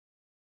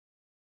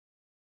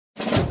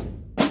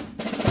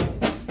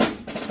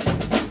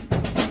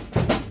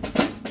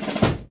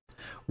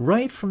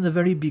Right from the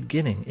very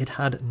beginning, it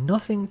had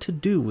nothing to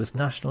do with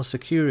national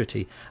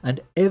security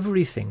and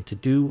everything to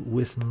do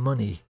with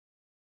money.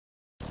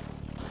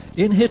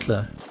 In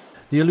Hitler,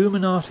 the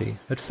Illuminati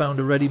had found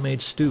a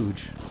ready-made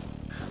stooge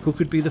who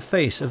could be the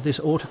face of this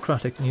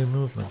autocratic new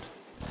movement.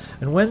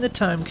 And when the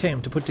time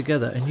came to put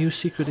together a new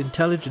secret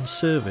intelligence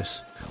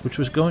service which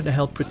was going to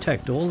help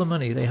protect all the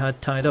money they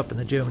had tied up in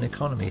the German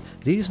economy,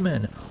 these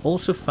men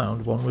also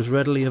found one was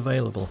readily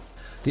available: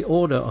 the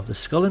Order of the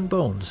Skull and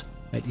Bones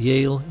at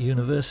Yale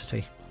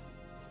University.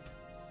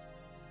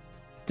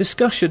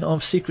 Discussion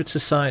of secret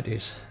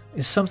societies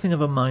is something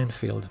of a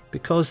minefield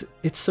because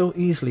it so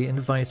easily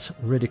invites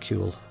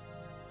ridicule.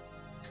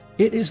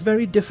 It is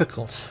very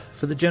difficult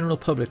for the general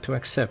public to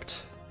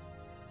accept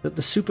that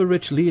the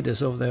super-rich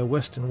leaders of their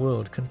Western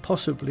world can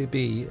possibly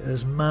be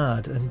as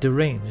mad and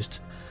deranged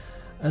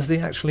as they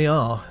actually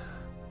are.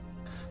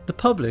 The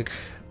public,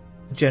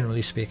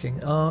 generally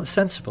speaking, are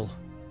sensible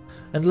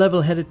and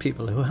level-headed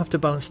people who have to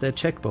balance their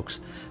checkbooks,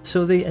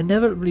 so they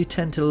inevitably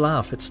tend to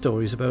laugh at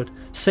stories about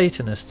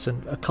Satanists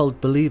and occult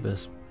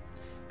believers.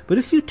 But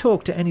if you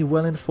talk to any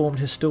well-informed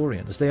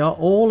historians, they are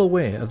all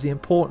aware of the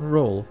important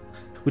role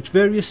which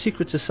various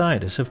secret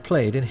societies have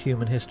played in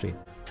human history,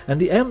 and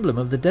the emblem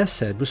of the death's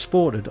head was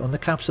sported on the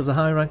caps of the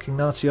high-ranking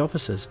Nazi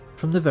officers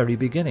from the very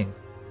beginning.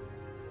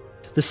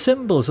 The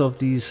symbols of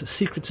these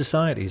secret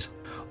societies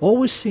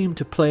always seem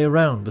to play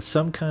around with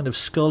some kind of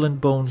skull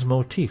and bones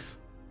motif,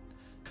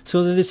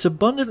 so that it's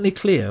abundantly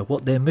clear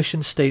what their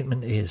mission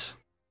statement is.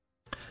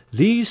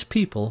 These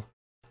people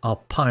are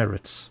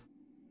pirates,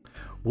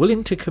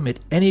 willing to commit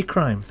any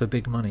crime for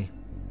big money.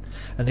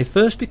 And they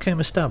first became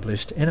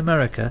established in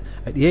America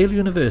at Yale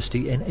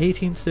University in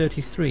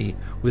 1833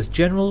 with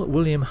General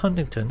William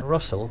Huntington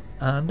Russell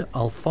and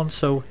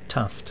Alphonso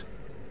Taft.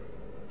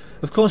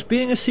 Of course,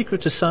 being a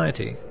secret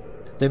society,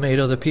 they made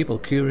other people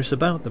curious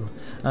about them,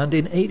 and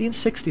in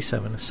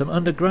 1867 some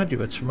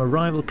undergraduates from a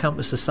rival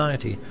campus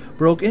society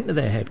broke into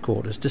their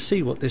headquarters to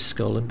see what this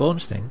skull and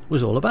bones thing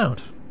was all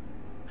about.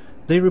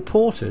 They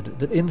reported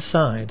that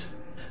inside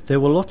there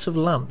were lots of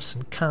lamps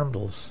and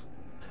candles,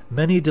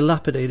 many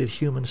dilapidated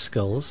human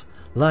skulls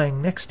lying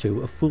next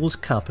to a fool's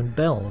cap and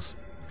bells,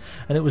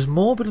 and it was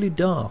morbidly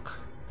dark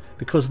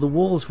because the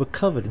walls were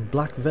covered in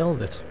black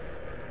velvet.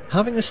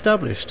 Having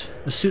established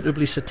a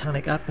suitably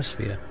satanic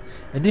atmosphere,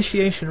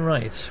 initiation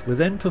rites were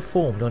then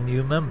performed on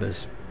new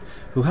members,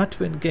 who had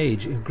to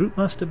engage in group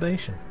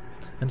masturbation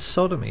and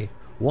sodomy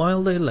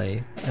while they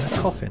lay in a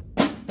coffin.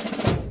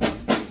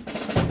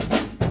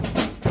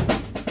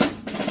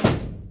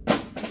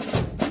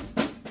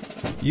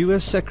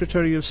 US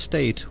Secretary of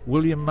State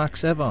William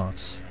Max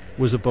Evarts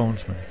was a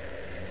bonesman,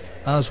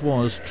 as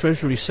was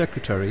Treasury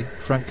Secretary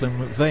Franklin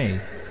McVeigh,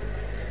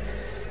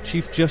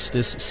 Chief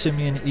Justice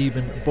Simeon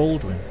Eben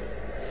Baldwin,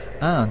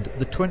 and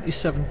the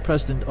 27th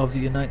President of the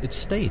United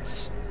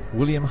States,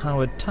 William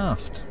Howard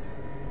Taft.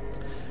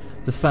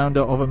 The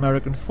founder of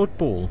American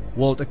football,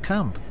 Walter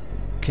Camp,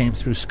 came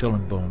through Skull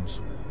and Bones,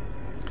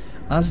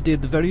 as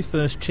did the very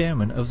first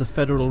chairman of the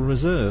Federal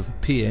Reserve,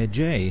 Pierre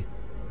Jay,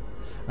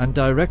 and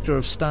director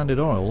of Standard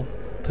Oil,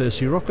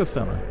 Percy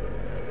Rockefeller.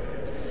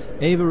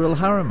 Averell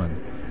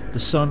Harriman, the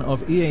son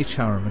of E. H.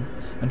 Harriman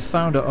and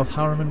founder of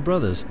Harriman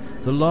Brothers,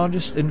 the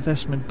largest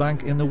investment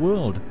bank in the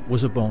world,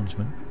 was a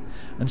bonesman,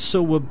 and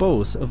so were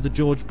both of the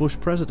George Bush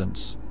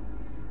presidents.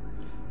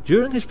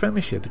 During his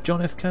premiership,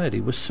 John F.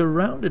 Kennedy was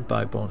surrounded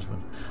by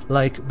bonesmen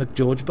like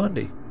McGeorge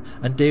Bundy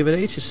and David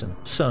Acheson,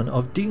 son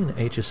of Dean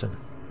Acheson.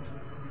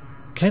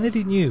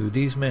 Kennedy knew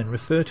these men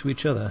refer to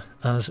each other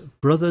as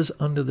brothers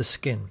under the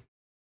skin.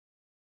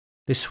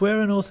 They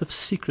swear an oath of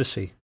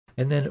secrecy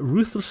and then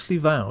ruthlessly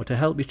vow to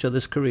help each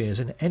other's careers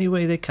in any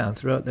way they can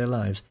throughout their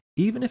lives,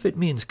 even if it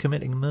means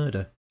committing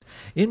murder.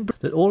 In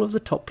Britain, that all of the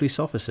top police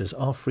officers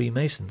are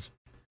Freemasons,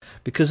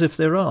 because if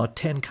there are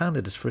 10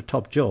 candidates for a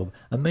top job,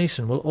 a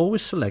Mason will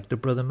always select a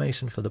brother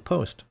Mason for the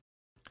post.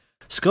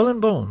 Skull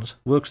and Bones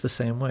works the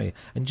same way,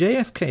 and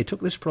JFK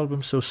took this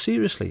problem so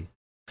seriously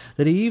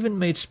that he even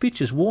made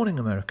speeches warning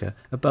America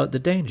about the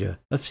danger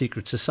of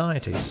secret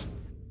societies.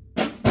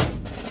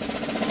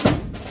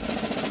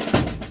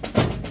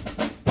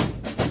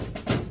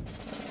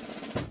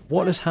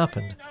 What has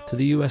happened to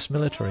the US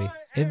military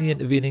in the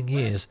intervening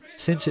years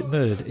since it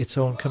murdered its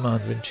own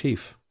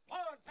commander-in-chief?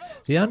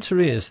 The answer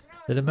is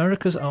that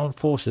America's armed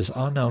forces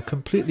are now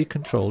completely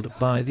controlled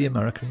by the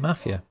American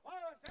mafia.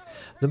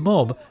 The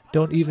mob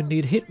don't even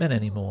need hitmen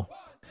anymore.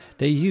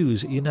 They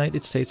use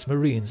United States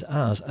Marines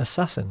as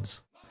assassins.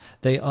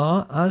 They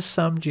are, as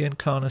Sam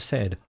Giancana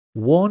said,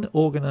 one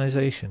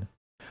organization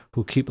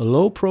who keep a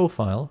low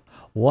profile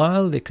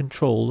while they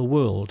control the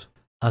world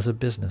as a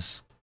business.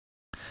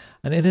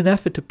 And in an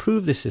effort to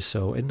prove this is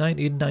so, in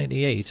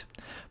 1998,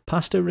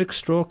 Pastor Rick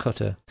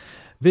Strawcutter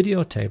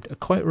videotaped a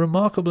quite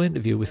remarkable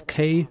interview with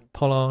Kay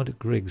Pollard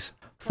Griggs,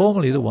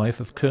 formerly the wife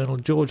of Colonel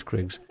George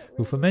Griggs,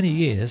 who for many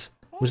years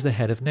was the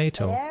head of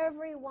NATO.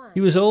 He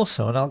was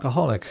also an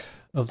alcoholic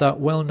of that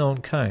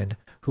well-known kind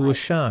who are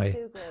shy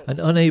and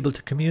unable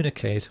to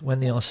communicate when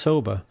they are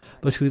sober,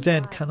 but who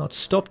then cannot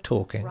stop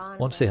talking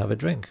once they have a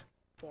drink.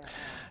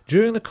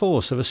 During the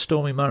course of a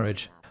stormy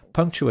marriage,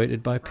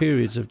 punctuated by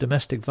periods of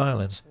domestic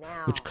violence,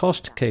 which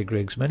cost Kay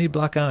Griggs many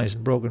black eyes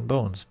and broken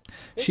bones,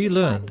 she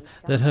learned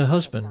that her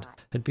husband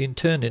had been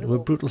turned into a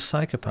brutal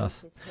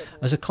psychopath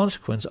as a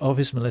consequence of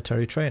his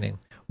military training,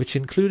 which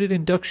included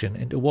induction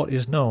into what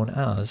is known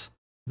as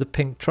the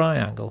Pink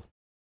Triangle,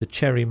 the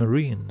Cherry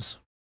Marines.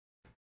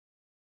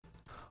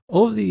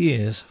 Over the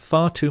years,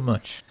 far too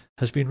much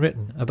has been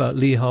written about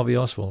Lee Harvey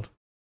Oswald.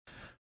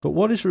 But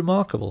what is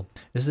remarkable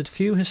is that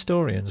few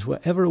historians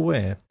were ever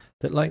aware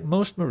that, like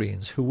most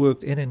Marines who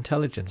worked in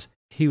intelligence,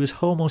 he was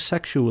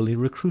homosexually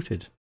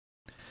recruited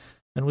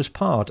and was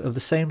part of the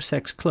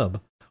same-sex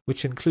club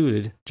which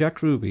included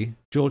Jack Ruby,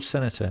 George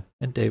Senator,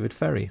 and David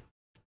Ferrie.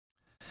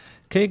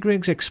 Kay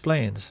Griggs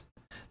explains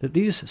that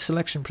these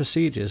selection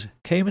procedures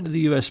came into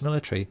the US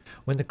military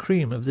when the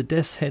cream of the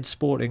death's head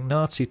sporting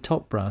Nazi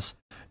top brass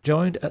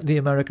joined the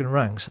American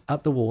ranks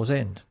at the war's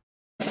end.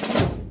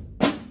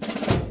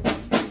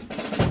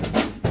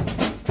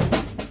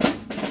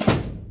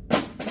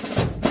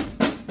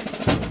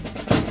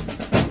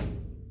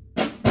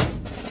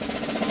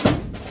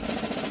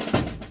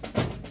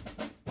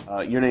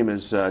 Your name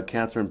is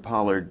Catherine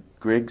Pollard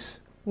Griggs.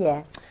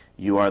 Yes.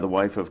 You are the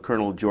wife of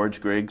Colonel George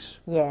Griggs.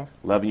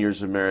 Yes. 11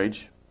 years of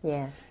marriage.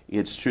 Yes.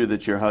 It's true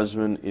that your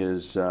husband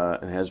is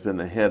has been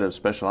the head of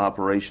special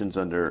operations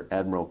under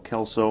Admiral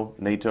Kelso,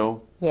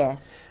 NATO.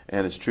 Yes.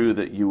 And it's true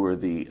that you were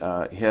the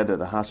head of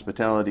the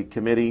hospitality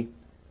committee.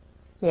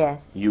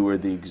 Yes. You were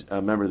the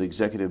member of the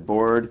executive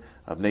board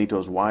of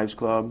NATO's Wives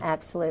Club.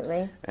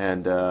 Absolutely.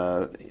 And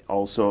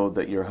also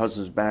that your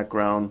husband's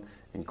background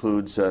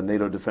includes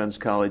NATO Defense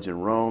College in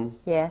Rome.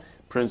 Yes.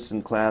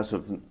 Princeton class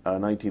of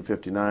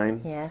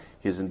 1959. Yes.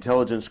 His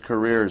intelligence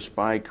career, his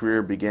spy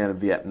career, began in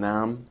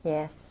Vietnam.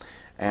 Yes.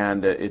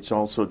 And it's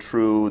also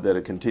true that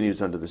it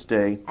continues unto this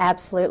day.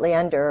 Absolutely,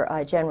 under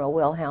General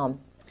Wilhelm.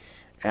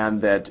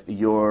 And that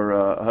your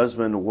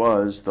husband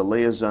was the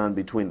liaison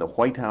between the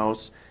White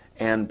House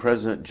and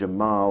President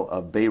Jamal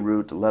of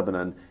Beirut,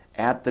 Lebanon,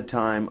 at the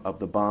time of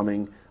the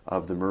bombing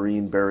of the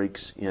Marine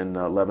barracks in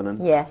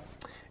Lebanon. Yes.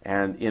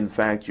 And in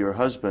fact, your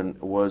husband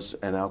was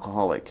an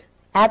alcoholic.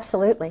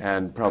 Absolutely.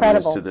 And probably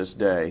Incredible. is to this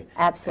day.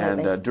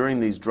 Absolutely. And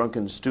during these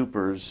drunken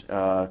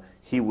stupors,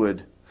 he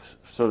would,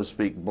 so to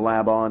speak,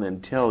 blab on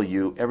and tell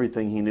you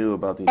everything he knew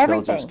about the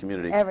intelligence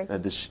community.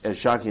 Everything. As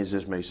shocking as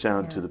this may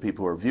sound to the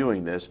people who are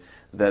viewing this,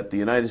 that the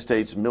United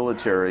States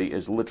military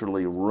is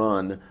literally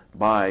run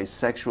by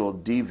sexual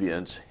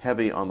deviants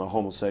heavy on the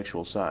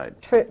homosexual side.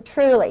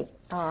 Truly.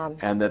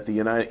 And that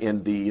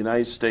in the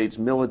United States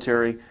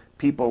military,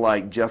 people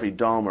like Jeffrey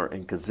Dahmer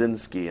and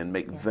Kaczynski and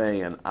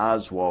McVeigh and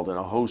Oswald and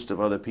a host of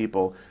other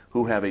people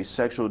who have a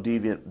sexual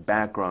deviant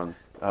background,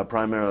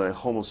 primarily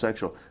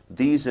homosexual,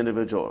 these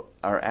individuals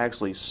are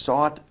actually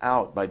sought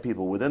out by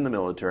people within the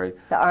military,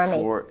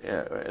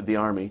 the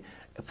Army,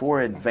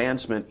 for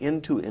advancement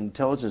into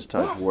intelligence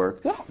type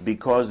work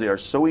because they are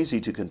so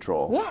easy to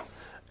control. Yes.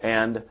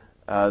 And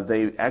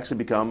they actually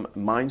become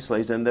mind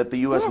slaves, and that the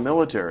U.S.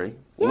 military,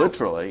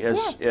 literally,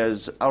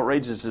 as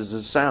outrageous as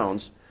it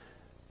sounds,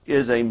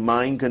 is a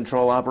mind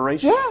control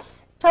operation.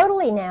 Yes,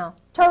 totally now.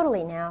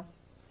 Totally now.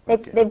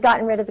 They've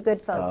gotten rid of the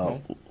good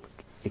folks.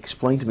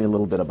 Explain to me a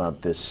little bit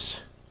about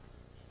this,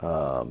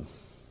 the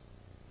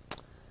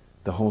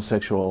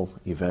homosexual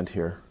event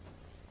here.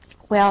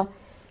 Well,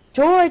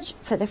 George,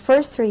 for the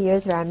first 3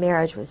 years of our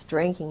marriage, was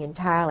drinking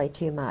entirely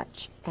too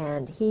much,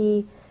 and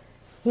he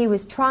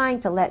was trying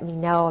to let me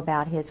know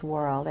about his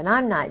world, and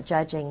I'm not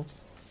judging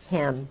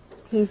him.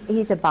 He's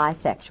a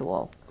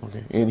bisexual.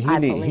 Okay, and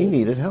he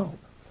needed help.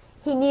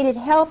 He needed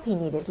help. He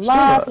needed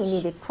love. He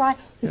needed cry.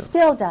 He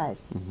still does.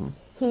 Mm-hmm.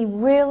 He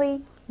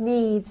really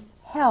needs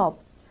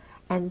help,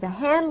 and the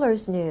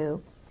handlers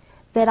knew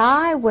that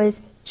I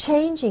was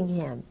changing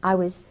him. I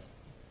was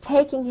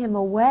taking him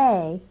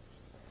away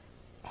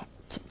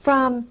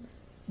from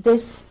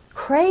this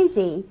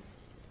crazy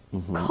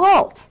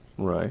cult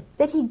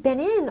that he'd been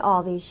in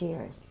all these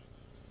years.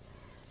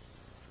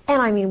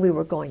 And I mean, we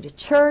were going to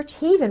church.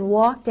 He even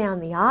walked down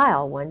the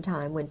aisle one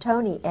time when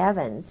Tony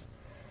Evans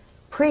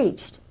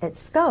preached at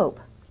Scope.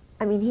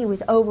 I mean, he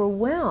was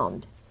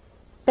overwhelmed.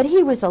 But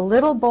he was a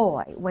little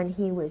boy when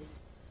he was,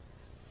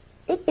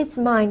 it's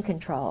mind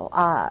control.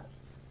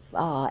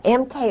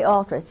 MK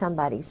Ultra,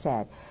 somebody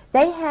said.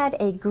 They had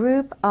a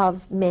group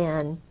of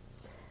men,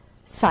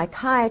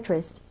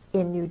 psychiatrists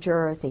in New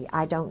Jersey.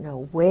 I don't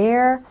know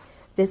where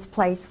this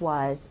place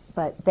was,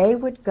 but they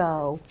would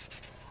go,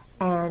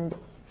 and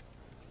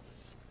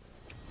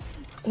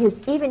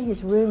even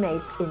his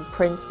roommates in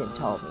Princeton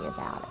told me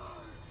about it.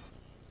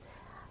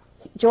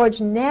 George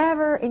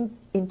never,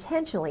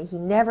 intentionally, he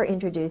never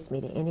introduced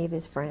me to any of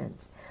his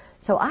friends.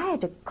 So I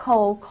had to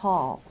cold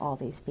call all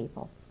these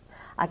people.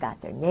 I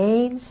got their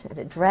names and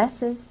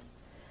addresses,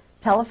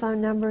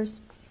 telephone numbers.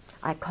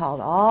 I called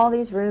all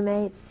these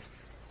roommates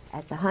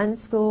at the Hun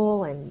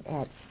School and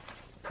at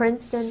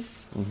Princeton.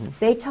 Mm-hmm.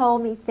 They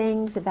told me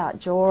things about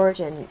George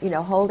and,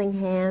 holding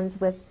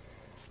hands with,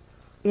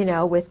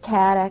 with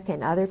Caddick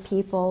and other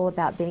people,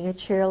 about being a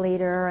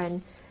cheerleader.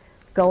 And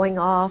going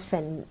off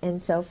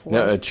and so forth.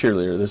 Now, a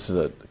cheerleader, this is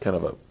a kind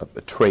of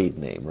a trade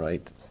name,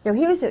 right? No,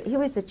 he was a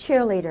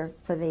cheerleader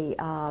for the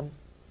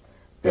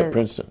at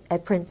Princeton.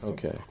 At Princeton.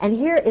 Okay. And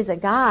here is a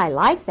guy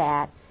like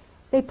that.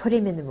 They put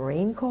him in the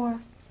Marine Corps.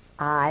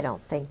 I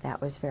don't think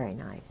that was very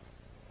nice.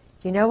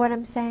 Do you know what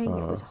I'm saying?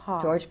 It was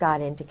hard. George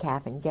got into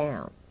Cap and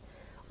Gown,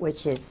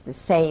 which is the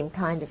same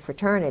kind of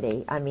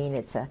fraternity. I mean,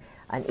 it's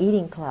an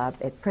eating club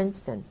at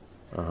Princeton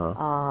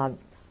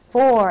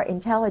for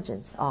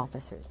intelligence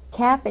officers.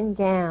 Cap and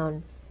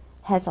Gown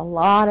has a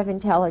lot of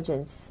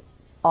intelligence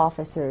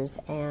officers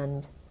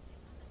and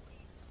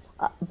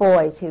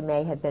boys who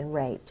may have been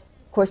raped.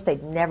 Of course,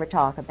 they'd never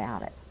talk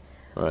about it.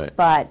 Right.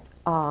 But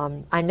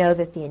I know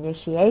that the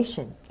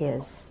initiation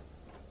is,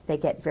 they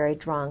get very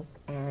drunk,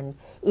 and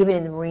even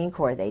in the Marine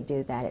Corps they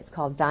do that. It's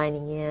called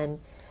dining in.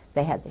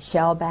 They had the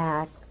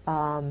shellback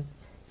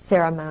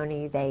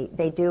ceremony.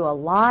 They do a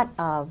lot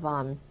of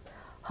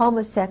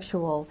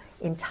homosexual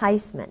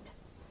enticement.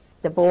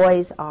 The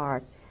boys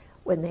are,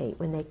 when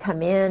they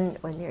come in,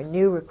 when they're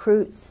new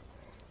recruits,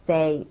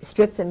 they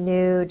strip them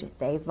nude,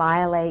 they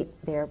violate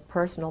their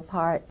personal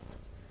parts.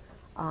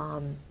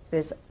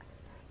 There's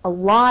a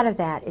lot of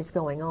that is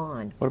going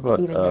on. What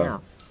about even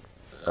now?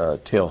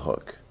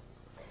 Tailhook?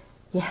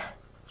 Yeah.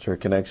 Is there a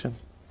connection?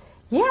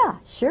 Yeah,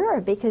 sure,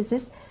 because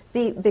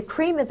the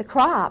cream of the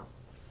crop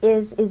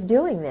is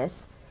doing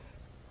this.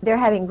 They're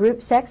having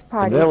group sex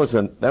parties.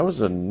 And that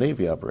was a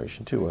Navy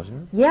operation too,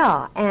 wasn't it?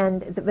 Yeah,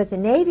 but the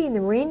Navy and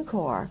the Marine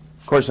Corps.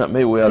 Of course not.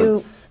 Maybe we ought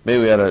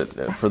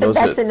to for those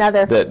That's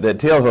another. that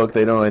Tailhook,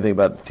 they don't know anything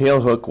about.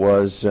 Tailhook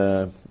was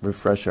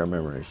refresh our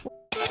memories.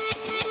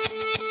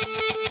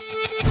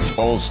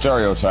 Old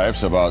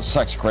stereotypes about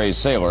sex-crazed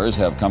sailors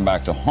have come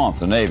back to haunt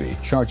the Navy.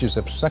 Charges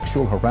of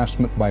sexual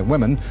harassment by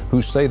women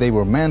who say they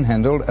were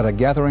manhandled at a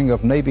gathering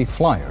of Navy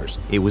flyers.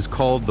 It was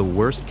called the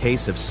worst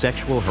case of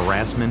sexual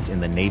harassment in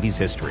the Navy's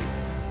history.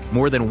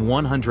 More than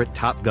 100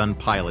 Top Gun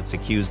pilots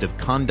accused of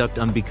conduct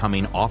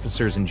unbecoming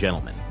officers and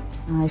gentlemen.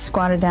 I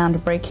squatted down to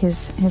break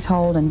his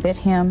hold and bit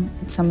him,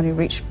 and somebody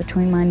reached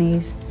between my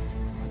knees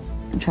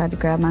and tried to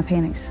grab my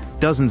panties.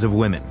 Dozens of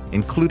women,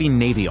 including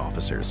Navy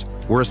officers,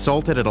 were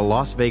assaulted at a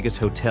Las Vegas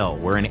hotel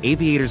where an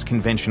aviators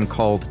convention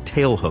called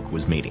Tailhook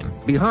was meeting.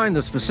 Behind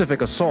the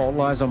specific assault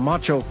lies a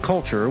macho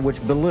culture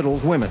which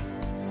belittles women.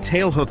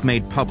 Tailhook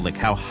made public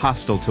how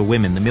hostile to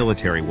women the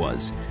military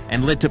was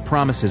and led to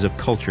promises of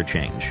culture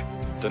change.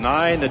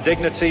 Denying the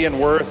dignity and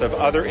worth of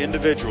other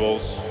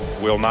individuals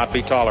will not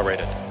be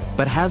tolerated.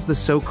 But has the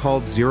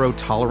so-called zero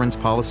tolerance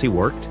policy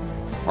worked?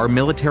 Are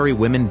military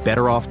women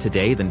better off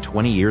today than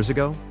 20 years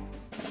ago?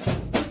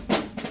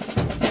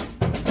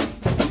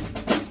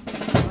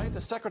 The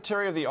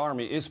Secretary of the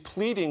Army is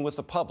pleading with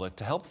the public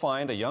to help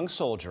find a young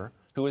soldier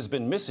who has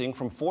been missing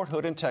from Fort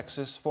Hood in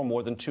Texas for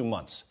more than 2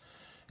 months.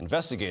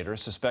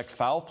 Investigators suspect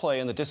foul play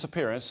in the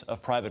disappearance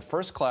of Private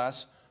First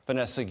Class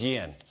Vanessa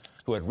Guillen,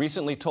 who had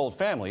recently told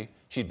family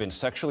she'd been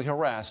sexually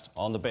harassed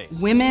on the base.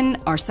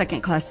 Women are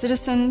second-class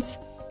citizens,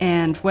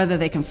 and whether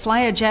they can fly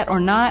a jet or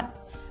not,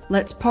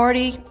 let's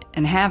party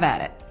and have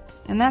at it.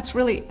 And that's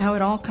really how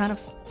it all kind of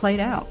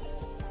played out.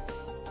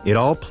 It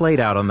all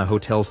played out on the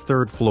hotel's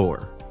 3rd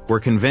floor,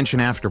 where convention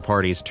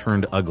after-parties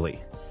turned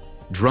ugly.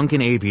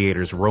 Drunken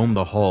aviators roamed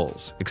the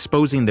halls,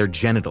 exposing their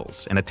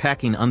genitals and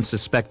attacking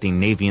unsuspecting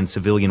Navy and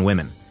civilian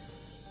women.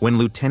 When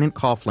Lieutenant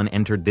Coughlin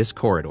entered this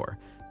corridor,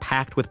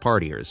 packed with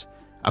partiers,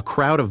 a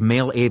crowd of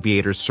male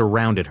aviators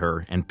surrounded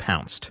her and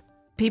pounced.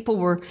 People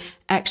were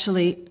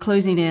actually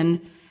closing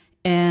in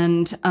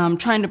and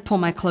trying to pull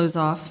my clothes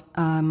off.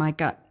 I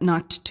got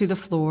knocked to the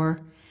floor,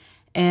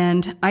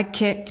 and I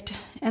kicked,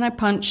 and I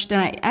punched,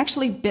 and I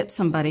actually bit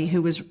somebody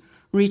who was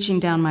reaching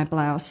down my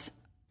blouse.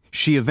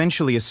 She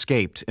eventually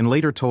escaped and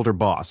later told her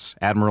boss,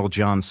 Admiral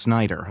John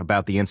Snyder,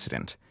 about the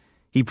incident.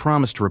 He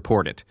promised to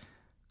report it.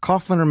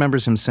 Coughlin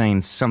remembers him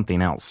saying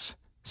something else,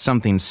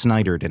 something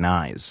Snyder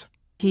denies.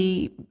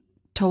 He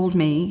told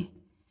me,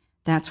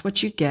 that's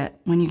what you get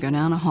when you go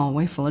down a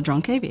hallway full of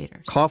drunk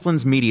aviators.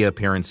 Coughlin's media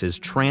appearances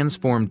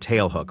transformed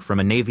Tailhook from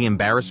a Navy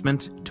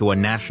embarrassment to a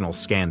national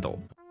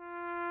scandal.